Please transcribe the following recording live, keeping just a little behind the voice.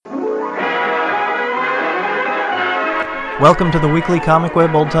Welcome to the weekly Comic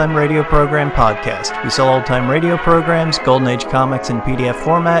Web Old Time Radio Program podcast. We sell old time radio programs, Golden Age comics in PDF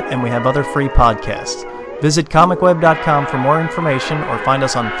format, and we have other free podcasts. Visit comicweb.com for more information or find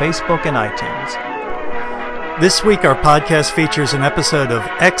us on Facebook and iTunes. This week our podcast features an episode of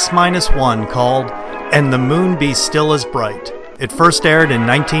X-1 called And the Moon Be Still as Bright. It first aired in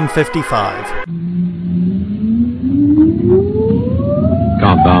 1955.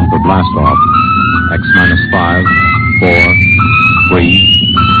 Countdown for blast off. X-5, 4, 3,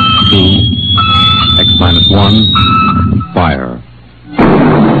 2, X-1, fire.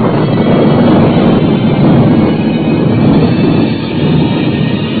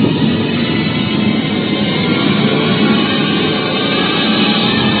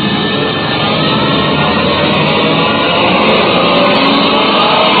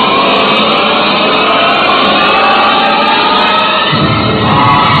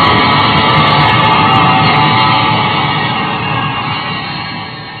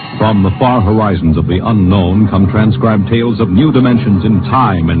 From the far horizons of the unknown come transcribed tales of new dimensions in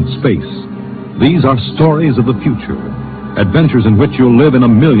time and space. These are stories of the future, adventures in which you'll live in a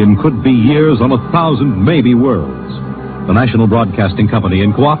million could-be years on 1,000 maybe worlds. The National Broadcasting Company,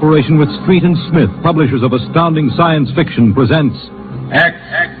 in cooperation with Street and Smith, publishers of astounding science fiction, presents X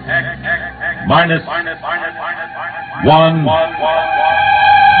minus 1.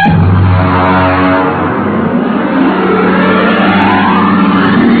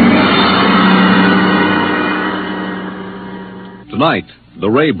 Tonight, the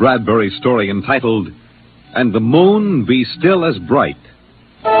Ray Bradbury story entitled, And the Moon Be Still as Bright.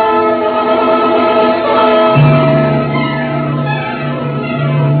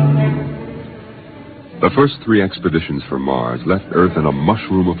 The first 3 expeditions for Mars left Earth in a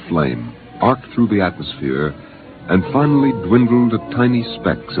mushroom of flame, arced through the atmosphere, and finally dwindled to tiny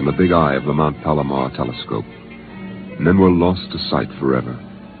specks in the big eye of the Mount Palomar telescope, and then were lost to sight forever.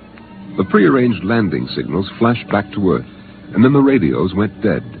 The prearranged landing signals flashed back to Earth, and then the radios went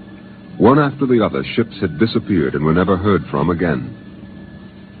dead. One after the other, ships had disappeared and were never heard from again.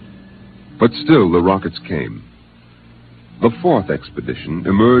 But still the rockets came. The 4th expedition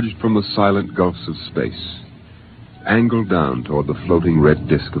emerged from the silent gulfs of space, angled down toward the floating red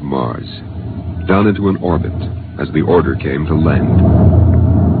disk of Mars, down into an orbit as the order came to land.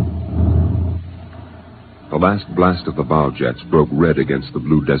 The last blast of the bow jets broke red against the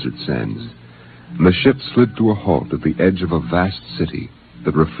blue desert sands, and the ship slid to a halt at the edge of a vast city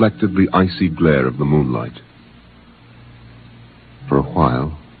that reflected the icy glare of the moonlight. For a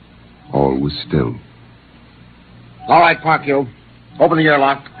while, all was still. All right, Park you. Open the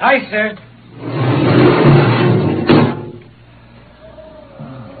airlock. Aye, sir.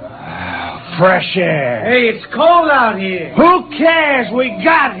 Fresh air. Hey, it's cold out here. Who cares? We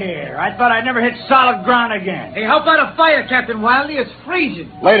got here. I thought I'd never hit solid ground again. Hey, how about a fire, Captain Wiley? It's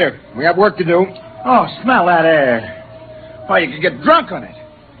freezing. Later. We have work to do. Oh, smell that air. Why, you could get drunk on it.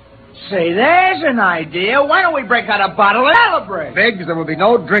 Say, there's an idea. Why don't we break out a bottle and celebrate? Biggs, there will be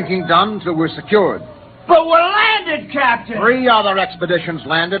no drinking done until we're secured. But we're landed, Captain. 3 other expeditions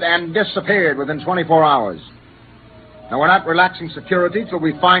landed and disappeared within 24 hours. Now, we're not relaxing security till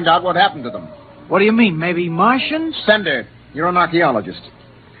we find out what happened to them. What do you mean, maybe Martians? Sender, you're an archaeologist.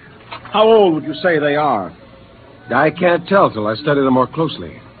 How old would you say they are? I can't tell till I study them more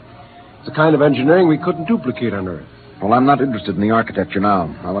closely. It's a kind of engineering we couldn't duplicate on Earth. Well, I'm not interested in the architecture now.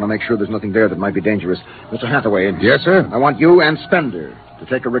 I want to make sure there's nothing there that might be dangerous. Mr. Hathaway. Yes, sir? I want you and Spender to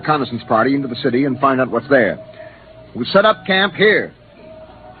take a reconnaissance party into the city and find out what's there. We'll set up camp here.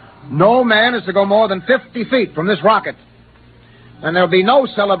 No man is to go more than 50 feet from this rocket. And there'll be no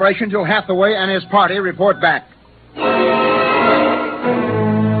celebration till Hathaway and his party report back.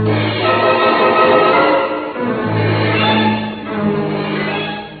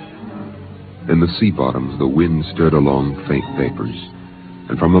 In the sea bottoms, the wind stirred along faint vapors,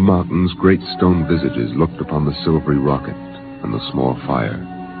 and from the mountains, great stone visages looked upon the silvery rocket and the small fire.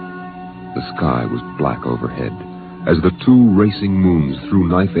 The sky was black overhead, as the 2 racing moons threw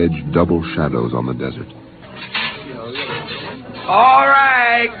knife-edged double shadows on the desert. All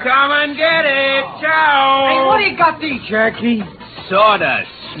right, come and get it. Ciao. Hey, what do you got to eat, Jerky?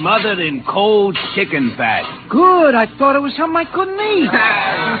 Sawdust, smothered in cold chicken fat. Good. I thought it was something I couldn't eat.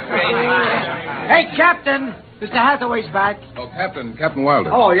 Hey, Captain. Mr. Hathaway's back. Oh, Captain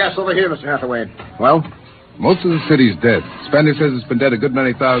Wilder. Oh, yes, over here, Mr. Hathaway. Well? Most of the city's dead. Spender says it's been dead a good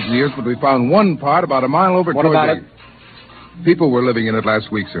many thousand years, but we found one part about a mile over What toward about it? People were living in it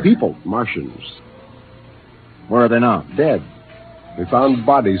last week, sir. People? Martians. Where are they now? Dead. We found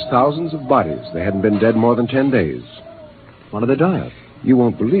bodies, thousands of bodies. They hadn't been dead more than 10 days. What did they die of? You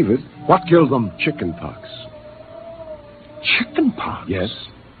won't believe it. What killed them? Chicken pox. Chicken pox? Yes.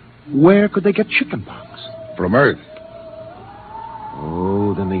 Where could they get chicken pox? From Earth.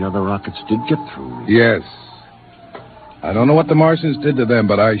 Oh, then the other rockets did get through. Yes. I don't know what the Martians did to them,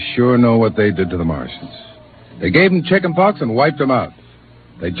 but I sure know what they did to the Martians. They gave them chicken pox and wiped them out.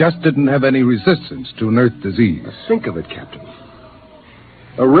 They just didn't have any resistance to an Earth disease. Think of it, Captain.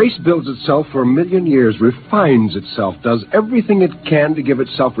 A race builds itself for 1,000,000 years, refines itself, does everything it can to give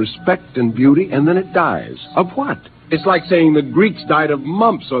itself respect and beauty, and then it dies. Of what? It's like saying the Greeks died of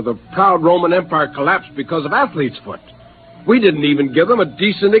mumps or the proud Roman Empire collapsed because of athlete's foot. We didn't even give them a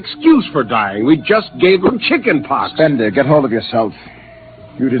decent excuse for dying. We just gave them chicken pox. Spender, get hold of yourself.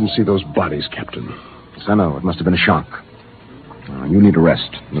 You didn't see those bodies, Captain. Yes, I know. It must have been a shock. You need a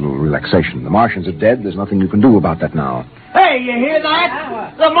rest, a little relaxation. The Martians are dead. There's nothing you can do about that now. Hey, you hear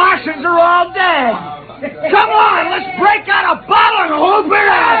that? The Martians are all dead. Come on, let's break out a bottle and hoop it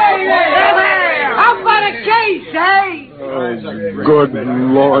up. Hey, how about a case, eh? Oh, good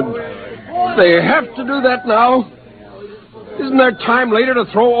Lord. They have to do that now? Isn't there time later to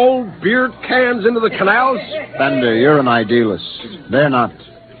throw old beer cans into the canals? Bender, you're an idealist. They're not.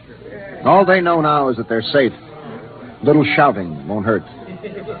 All they know now is that they're safe. Little shouting won't hurt.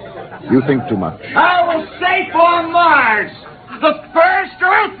 You think too much. I was safe on Mars. The first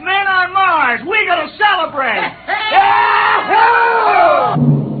Earthmen on Mars. We gotta celebrate. Yahoo!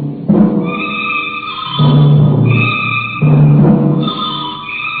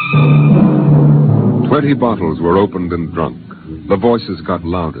 20 bottles were opened and drunk. The voices got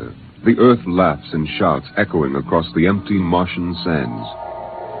louder. The earth laughs and shouts echoing across the empty Martian sands.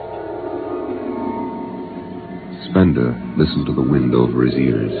 Spender listened to the wind over his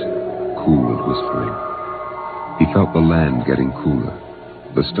ears, cool and whispering. He felt the land getting cooler.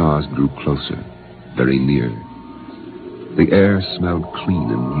 The stars drew closer, very near. The air smelled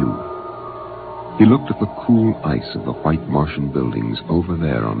clean and new. He looked at the cool ice of the white Martian buildings over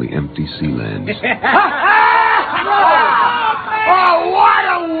there on the empty sea lands. Oh, what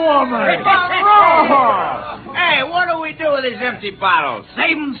a woman! Hey, what do we do with these empty bottles?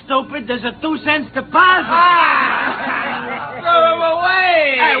 Save them, stupid. There's a 2-cent deposit. Throw them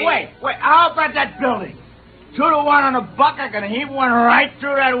away! Hey, wait. How about that building? 2 to 1 on a buck, I can heave one right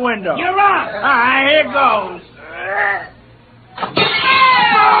through that window. You're on. All right, here goes.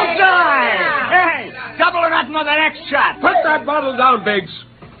 Bullseye! Hey, double or nothing on the next shot. Put that bottle down, Biggs.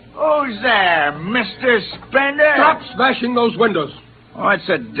 Who's there, Mr. Spender? Stop smashing those windows. What's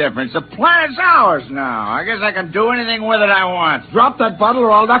the difference? The planet's ours now. I guess I can do anything with it I want. Drop that bottle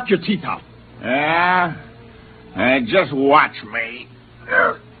or I'll knock your teeth out. Yeah? Just watch me.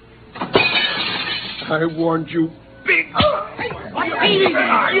 I warned you, Biggs. Come on.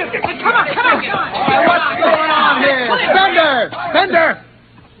 What's going on here? Spender!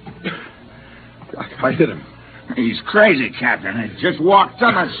 I hit him. He's crazy, Captain. He just walked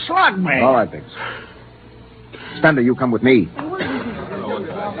up and slugged me. All right, Biggs. Spender, you come with me.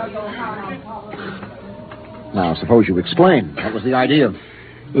 Now, suppose you explain. What was the idea?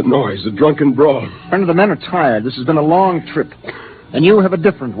 The noise, the drunken brawl. Spender, the men are tired. This has been a long trip. And you have a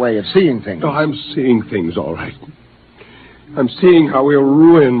different way of seeing things. No, I'm seeing things all right. I'm seeing how we'll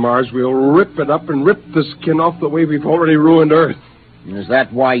ruin Mars. We'll rip it up and rip the skin off the way we've already ruined Earth. Is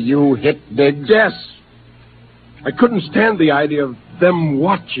that why you hit Biggs? Yes. I couldn't stand the idea of them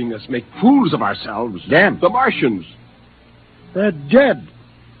watching us make fools of ourselves. Damn. The Martians. They're dead.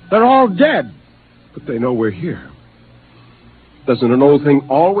 They're all dead. But they know we're here. Doesn't an old thing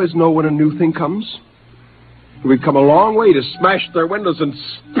always know when a new thing comes? We've come a long way to smash their windows and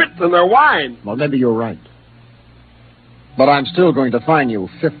spit in their wine. Well, maybe you're right. But I'm still going to fine you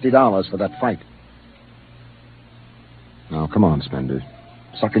 $50 for that fight. Now, come on, Spender.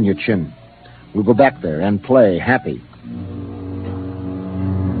 Suck in your chin. We'll go back there and play happy.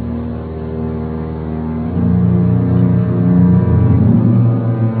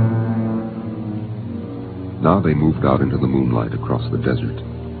 Now they moved out into the moonlight across the desert.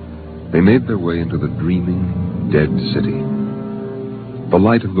 They made their way into the dreaming, dead city. The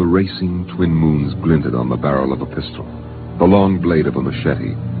light of the racing twin moons glinted on the barrel of a pistol, the long blade of a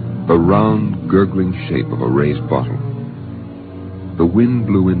machete, the round, gurgling shape of a raised bottle. The wind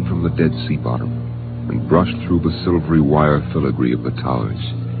blew in from the dead sea bottom and brushed through the silvery wire filigree of the towers.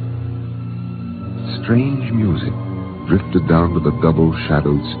 Strange music drifted down to the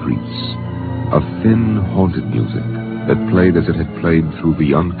double-shadowed streets, a thin, haunted music that played as it had played through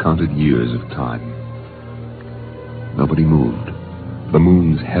the uncounted years of time. Nobody moved. The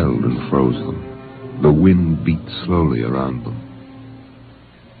moons held and froze them. The wind beat slowly around them.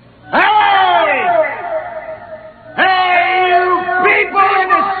 Hey, you people in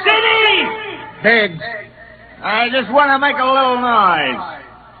the city! Biggs, I just want to make a little noise.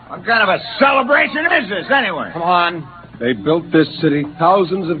 What kind of a celebration is this, anyway? Come on. They built this city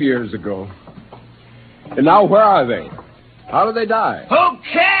thousands of years ago. And now where are they? How did they die? Who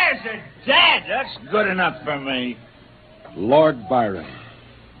cares? They're dead. That's good enough for me. Lord Byron.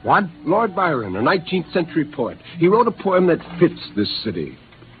 What? Lord Byron, a 19th century poet. He wrote a poem that fits this city.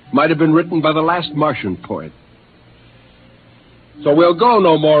 Might have been written by the last Martian poet. So we'll go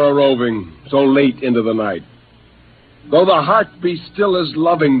no more a-roving so late into the night. Though the heart be still as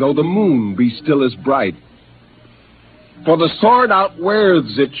loving, though the moon be still as bright. For the sword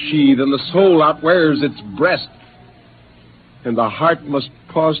outwears its sheath, and the soul outwears its breast. And the heart must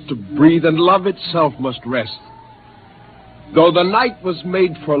pause to breathe, and love itself must rest. Though the night was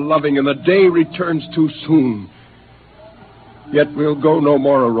made for loving, and the day returns too soon, yet we'll go no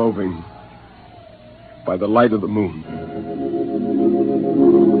more a-roving by the light of the moon.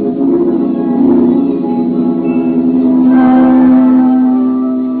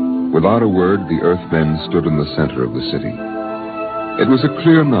 Without a word, the Earthmen stood in the center of the city. It was a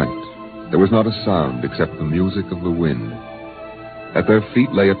clear night. There was not a sound except the music of the wind. At their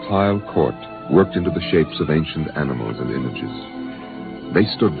feet lay a tiled court, worked into the shapes of ancient animals and images. They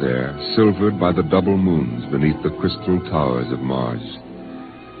stood there, silvered by the double moons beneath the crystal towers of Mars.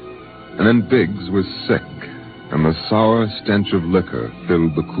 And then Biggs was sick, and the sour stench of liquor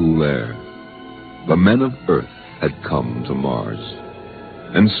filled the cool air. The men of Earth had come to Mars.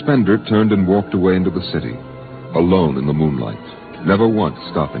 And Spender turned and walked away into the city, alone in the moonlight, never once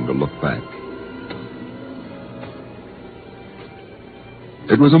stopping to look back.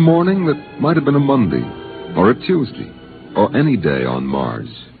 It was a morning that might have been a Monday, or a Tuesday, or any day on Mars.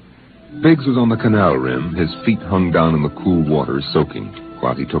 Biggs was on the canal rim, his feet hung down in the cool water, soaking,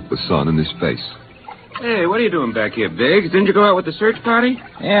 while he took the sun in his face. Hey, what are you doing back here, Biggs? Didn't you go out with the search party?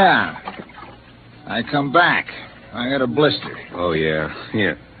 Yeah. I come back. I got a blister. Oh, yeah.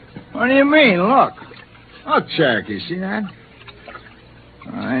 Here. What do you mean? Look. Look, Cherokee, see that?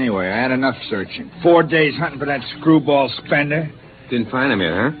 Anyway, I had enough searching. 4 days hunting for that screwball Spender. Didn't find him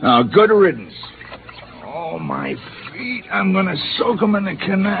yet, huh? Oh, good riddance. Oh, my feet. I'm going to soak them in the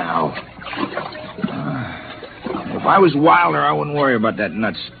canal. If I was Wilder, I wouldn't worry about that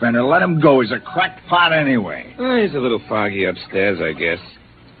nut Spender. Let him go. He's a cracked pot anyway. He's a little foggy upstairs, I guess.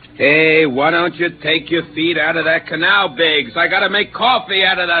 Hey, why don't you take your feet out of that canal, Biggs? I gotta make coffee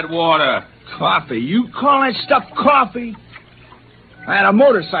out of that water. Coffee? You call that stuff coffee? I had a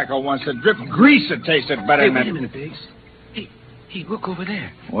motorcycle once that dripped grease that tasted better than that. Wait a minute, Biggs. Hey, look over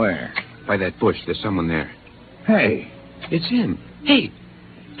there. Where? By that bush. There's someone there. Hey. It's him. Hey,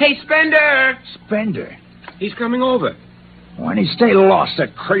 Spender! Spender? He's coming over. Why'd he stay lost,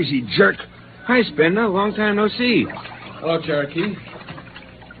 that crazy jerk? Hi, Spender. Long time no see. Hello, Cherokee.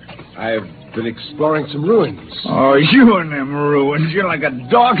 I've been exploring some ruins. Oh, you and them ruins. You're like a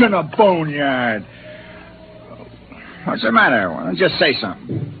dog in a boneyard. What's the matter? Why don't you just say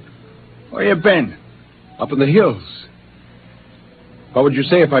something? Where you been? Up in the hills. What would you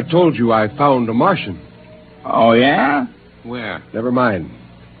say if I told you I found a Martian? Oh, yeah? Where? Never mind.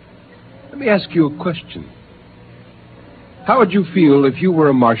 Let me ask you a question. How would you feel if you were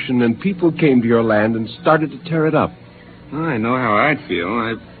a Martian and people came to your land and started to tear it up? I know how I'd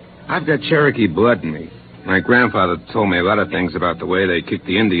feel. I've got Cherokee blood in me. My grandfather told me a lot of things about the way they kicked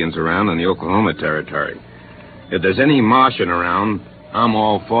the Indians around in the Oklahoma Territory. If there's any Martian around, I'm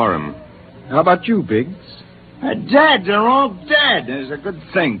all for him. How about you, Biggs? They're dead. They're all dead. It's a good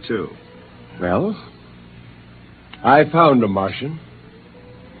thing, too. Well, I found a Martian.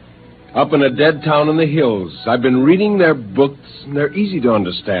 Up in a dead town in the hills. I've been reading their books, and they're easy to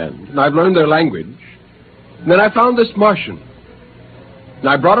understand. And I've learned their language. And then I found this Martian. And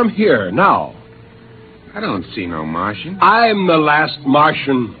I brought him here, now. I don't see no Martian. I'm the last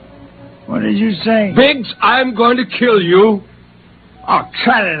Martian. What did you say? Biggs, I'm going to kill you. Oh,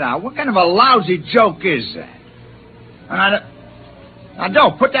 cut it out. What kind of a lousy joke is that? Now,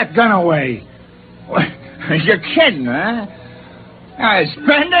 don't put that gun away. You're kidding, huh?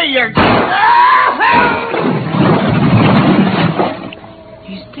 Spender, you're...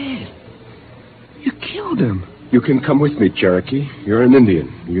 He's dead. You killed him. You can come with me, Cherokee. You're an Indian.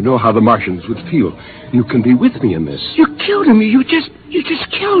 You know how the Martians would feel. You can be with me in this. You killed him. You just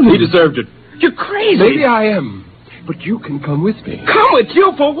killed him. He deserved it. You're crazy. Maybe I am. But you can come with me. Come with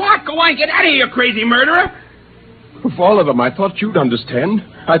you for what? Go on, get out of here, you crazy murderer. Of all of them, I thought you'd understand.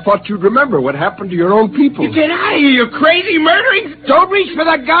 I thought you'd remember what happened to your own people. You get out of here, you crazy murdering. Don't reach for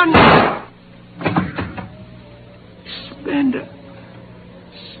the gun. Spender.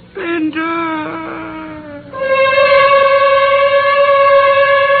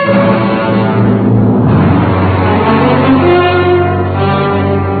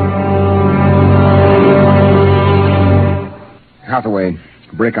 Hathaway,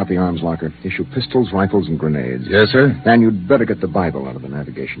 break out the arms locker. Issue pistols, rifles, and grenades. Yes, sir. And you'd better get the Bible out of the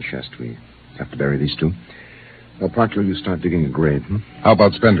navigation chest. We have to bury these two. Now, Parkhill, you start digging a grave. How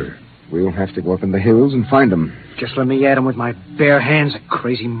about Spender? We'll have to go up in the hills and find him. Just let me at him with my bare hands, a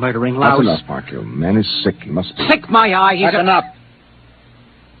crazy murdering louse. That's enough, Parkhill. Man is sick. He must be. Sick my eye. He's That's enough.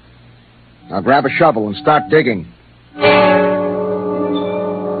 Now grab a shovel and start digging.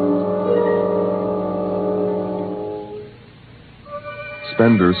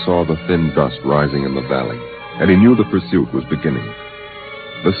 Spender saw the thin dust rising in the valley, and he knew the pursuit was beginning.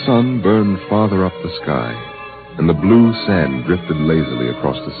 The sun burned farther up the sky, and the blue sand drifted lazily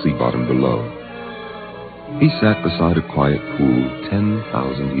across the sea bottom below. He sat beside a quiet pool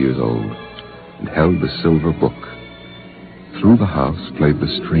 10,000 years old and held the silver book. Through the house played the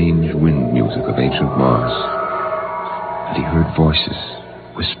strange wind music of ancient Mars, and he heard voices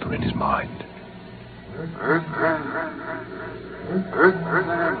whisper in his mind.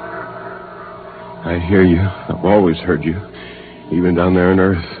 I hear you. I've always heard you, even down there on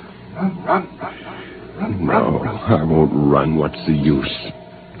Earth. No, I won't run. What's the use?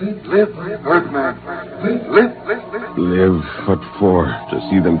 Live, Earthman. Live. Live? What for? To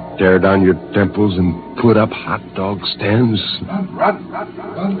see them tear down your temples and put up hot dog stands? Run.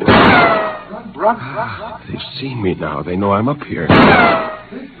 They've seen me now. They know I'm up here.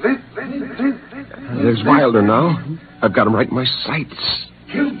 Live. There's Wilder now. I've got him right in my sights.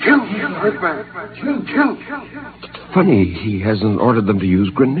 Kill, Earthman. Kill. Funny, he hasn't ordered them to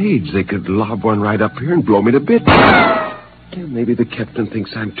use grenades. They could lob one right up here and blow me to bits. Yeah, maybe the captain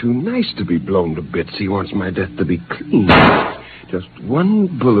thinks I'm too nice to be blown to bits. He wants my death to be clean. Just one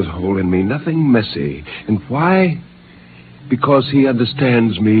bullet hole in me, nothing messy. And why? Because he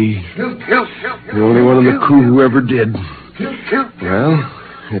understands me. Kill. The only one in the crew who ever did. Well,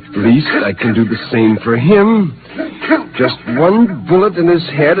 at least I can do the same for him. Just one bullet in his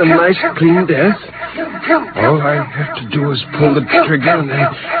head, a nice clean death. All I have to do is pull the trigger and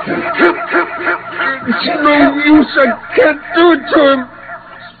then... It's no use. I can't do it to him.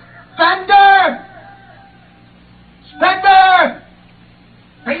 Spender!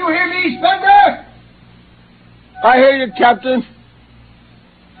 Can you hear me, Spender? I hear you, Captain.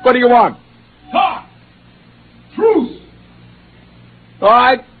 What do you want? Talk! Truce! All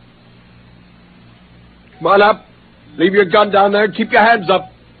right. Come on up. Leave your gun down there and keep your hands up.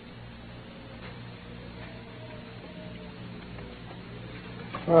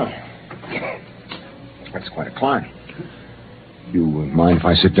 Oh. That's quite a climb. You mind if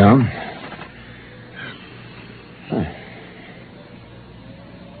I sit down?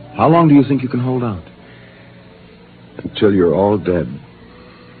 How long do you think you can hold out? Until you're all dead.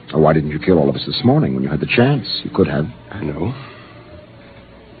 Oh, why didn't you kill all of us this morning when you had the chance? You could have. I know.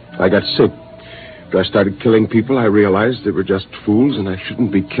 I got sick. After I started killing people, I realized they were just fools and I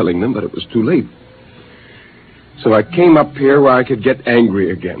shouldn't be killing them, but it was too late. So I came up here where I could get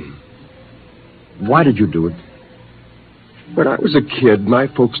angry again. Why did you do it? When I was a kid, my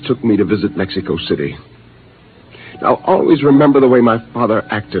folks took me to visit Mexico City. Now, always remember the way my father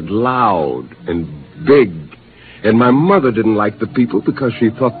acted, loud and big. And my mother didn't like the people because she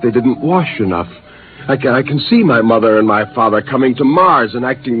thought they didn't wash enough. I can see my mother and my father coming to Mars and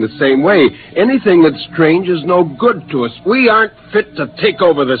acting the same way. Anything that's strange is no good to us. We aren't fit to take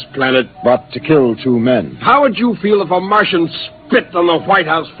over this planet. But to kill two men. How would you feel if a Martian spit on the White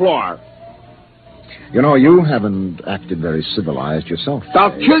House floor? You know, you haven't acted very civilized yourself.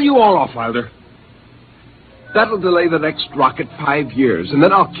 I'll kill you all off, Wilder. That'll delay the next rocket 5 years, and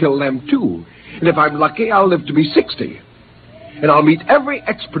then I'll kill them, too. And if I'm lucky, I'll live to be 60. And I'll meet every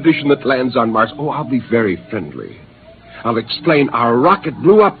expedition that lands on Mars. Oh, I'll be very friendly. I'll explain our rocket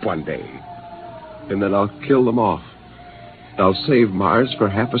blew up one day. And then I'll kill them off. I'll save Mars for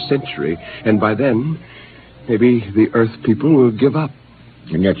half a century. And by then, maybe the Earth people will give up.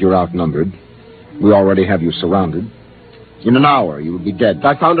 And yet you're outnumbered. We already have you surrounded. In an hour, you will be dead.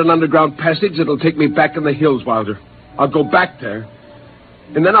 I found an underground passage that'll take me back in the hills, Wilder. I'll go back there.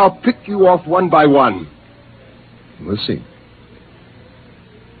 And then I'll pick you off one by one. We'll see.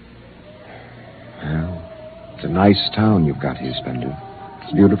 Well, it's a nice town you've got here, Spender.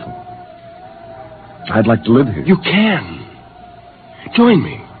 It's beautiful. I'd like to live here. You can. Join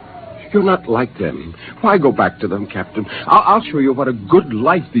me. You're not like them. Why go back to them, Captain? I'll show you what a good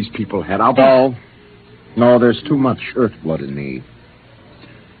life these people had. No, there's too much Earth blood in me.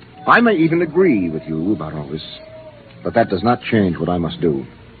 I may even agree with you about all this, but that does not change what I must do.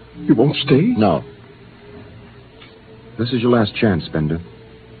 You won't stay? No. This is your last chance, Spender.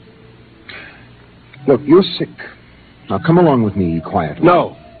 Look, you're sick. Now come along with me quietly.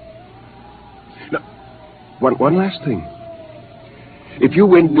 No. One last thing. If you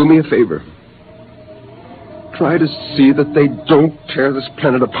win, do me a favor. Try to see that they don't tear this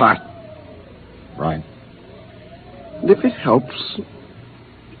planet apart. Right. And if it helps,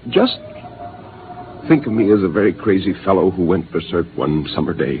 just think of me as a very crazy fellow who went berserk one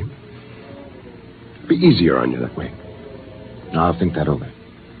summer day. Be easier on you that way. I'll think that over.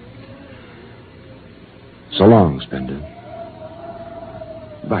 So long, Spender.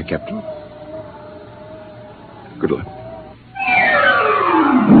 Bye, Captain. Good luck.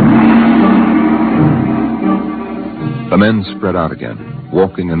 The men spread out again,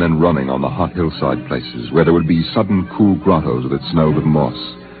 walking and then running on the hot hillside places where there would be sudden cool grottos that smelled of moss,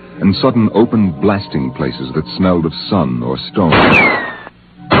 and sudden open blasting places that smelled of sun or stone.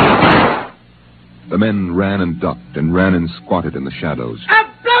 The men ran and ducked and ran and squatted in the shadows. I'll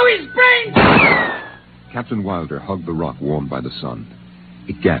blow his brains out! Captain Wilder hugged the rock warmed by the sun.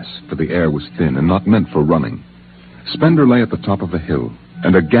 He gasped, for the air was thin and not meant for running. Spender lay at the top of a hill,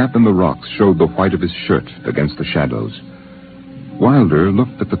 and a gap in the rocks showed the white of his shirt against the shadows. Wilder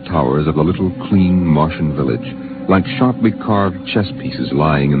looked at the towers of the little clean Martian village, like sharply carved chess pieces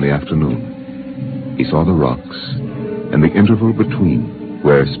lying in the afternoon. He saw the rocks, and the interval between,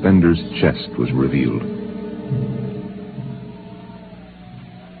 where Spender's chest was revealed.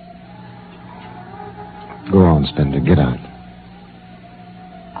 Go on, Spender. Get out.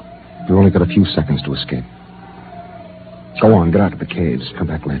 You've only got a few seconds to escape. Go on, get out of the caves. Come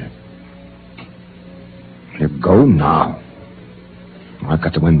back later. You go now. I've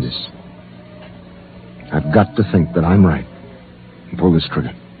got to win this. I've got to think that I'm right and pull this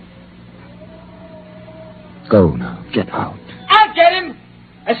trigger. Go now. Get out. I'll get him!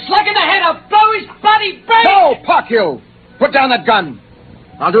 A slug in the head, I'll blow his body brains! No, Parkhill! Put down that gun.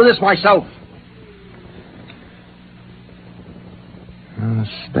 I'll do this myself.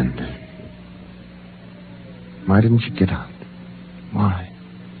 Spender. Why didn't you get out? Why?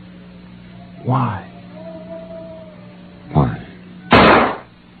 Why? Why?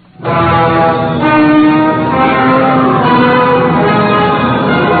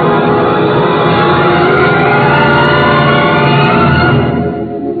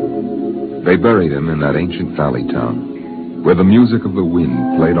 They buried him in that ancient valley town, where the music of the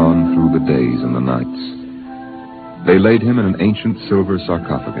wind played on through the days and the nights. They laid him in an ancient silver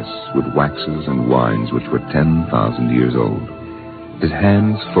sarcophagus with waxes and wines which were 10,000 years old, his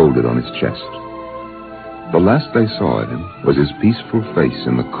hands folded on his chest. The last they saw of him was his peaceful face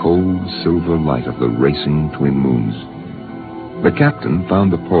in the cold silver light of the racing twin moons. The captain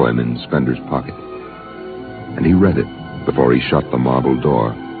found the poem in Spender's pocket, and he read it before he shut the marble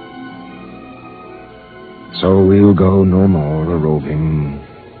door. So we'll go no more a-roving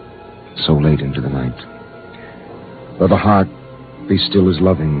so late into the night. Though the heart be still as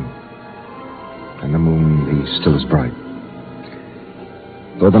loving, and the moon be still as bright.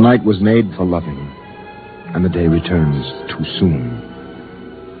 Though the night was made for loving, and the day returns too soon,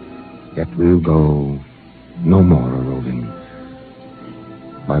 yet we'll go no more a-roving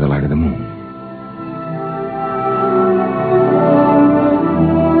by the light of the moon.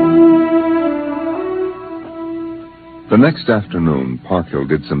 The next afternoon, Parkhill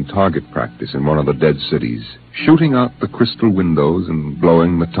did some target practice in one of the dead cities, shooting out the crystal windows and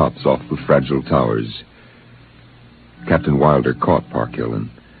blowing the tops off the fragile towers. Captain Wilder caught Parkhill and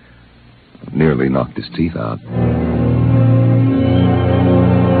nearly knocked his teeth out.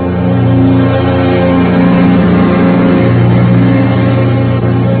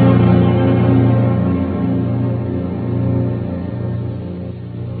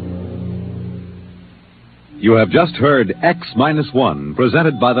 You have just heard X-1,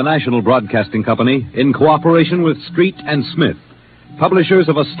 presented by the National Broadcasting Company in cooperation with Street and Smith, publishers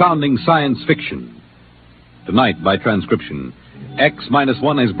of astounding science fiction. Tonight, by transcription,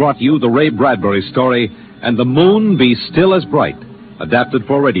 X-1 has brought you the Ray Bradbury story, And the Moon Be Still as Bright, adapted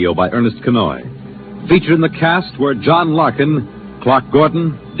for radio by Ernest Kenoy. Featured in the cast were John Larkin, Clark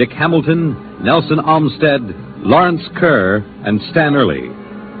Gordon, Dick Hamilton, Nelson Olmsted, Lawrence Kerr, and Stan Early.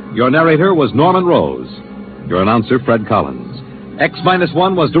 Your narrator was Norman Rose. Your announcer, Fred Collins.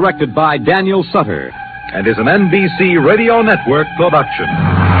 X-1 was directed by Daniel Sutter and is an NBC Radio Network production.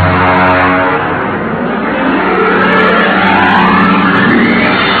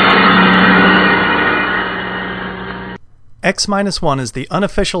 X-1 is the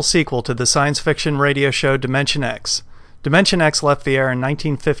unofficial sequel to the science fiction radio show Dimension X. Dimension X left the air in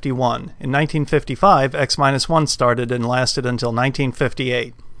 1951. In 1955, X-1 started and lasted until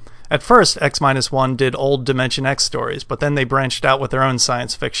 1958. At first, X-1 did old Dimension X stories, but then they branched out with their own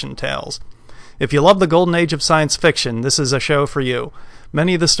science fiction tales. If you love the golden age of science fiction, this is a show for you.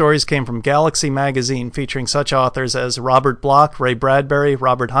 Many of the stories came from Galaxy magazine, featuring such authors as Robert Bloch, Ray Bradbury,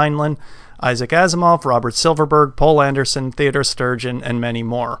 Robert Heinlein, Isaac Asimov, Robert Silverberg, Poul Anderson, Theodore Sturgeon, and many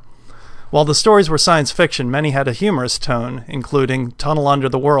more. While the stories were science fiction, many had a humorous tone, including Tunnel Under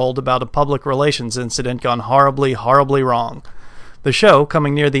the World, about a public relations incident gone horribly, horribly wrong. The show,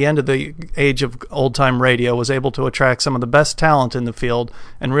 coming near the end of the age of old-time radio, was able to attract some of the best talent in the field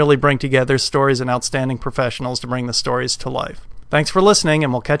and really bring together stories and outstanding professionals to bring the stories to life. Thanks for listening,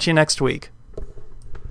 and we'll catch you next week.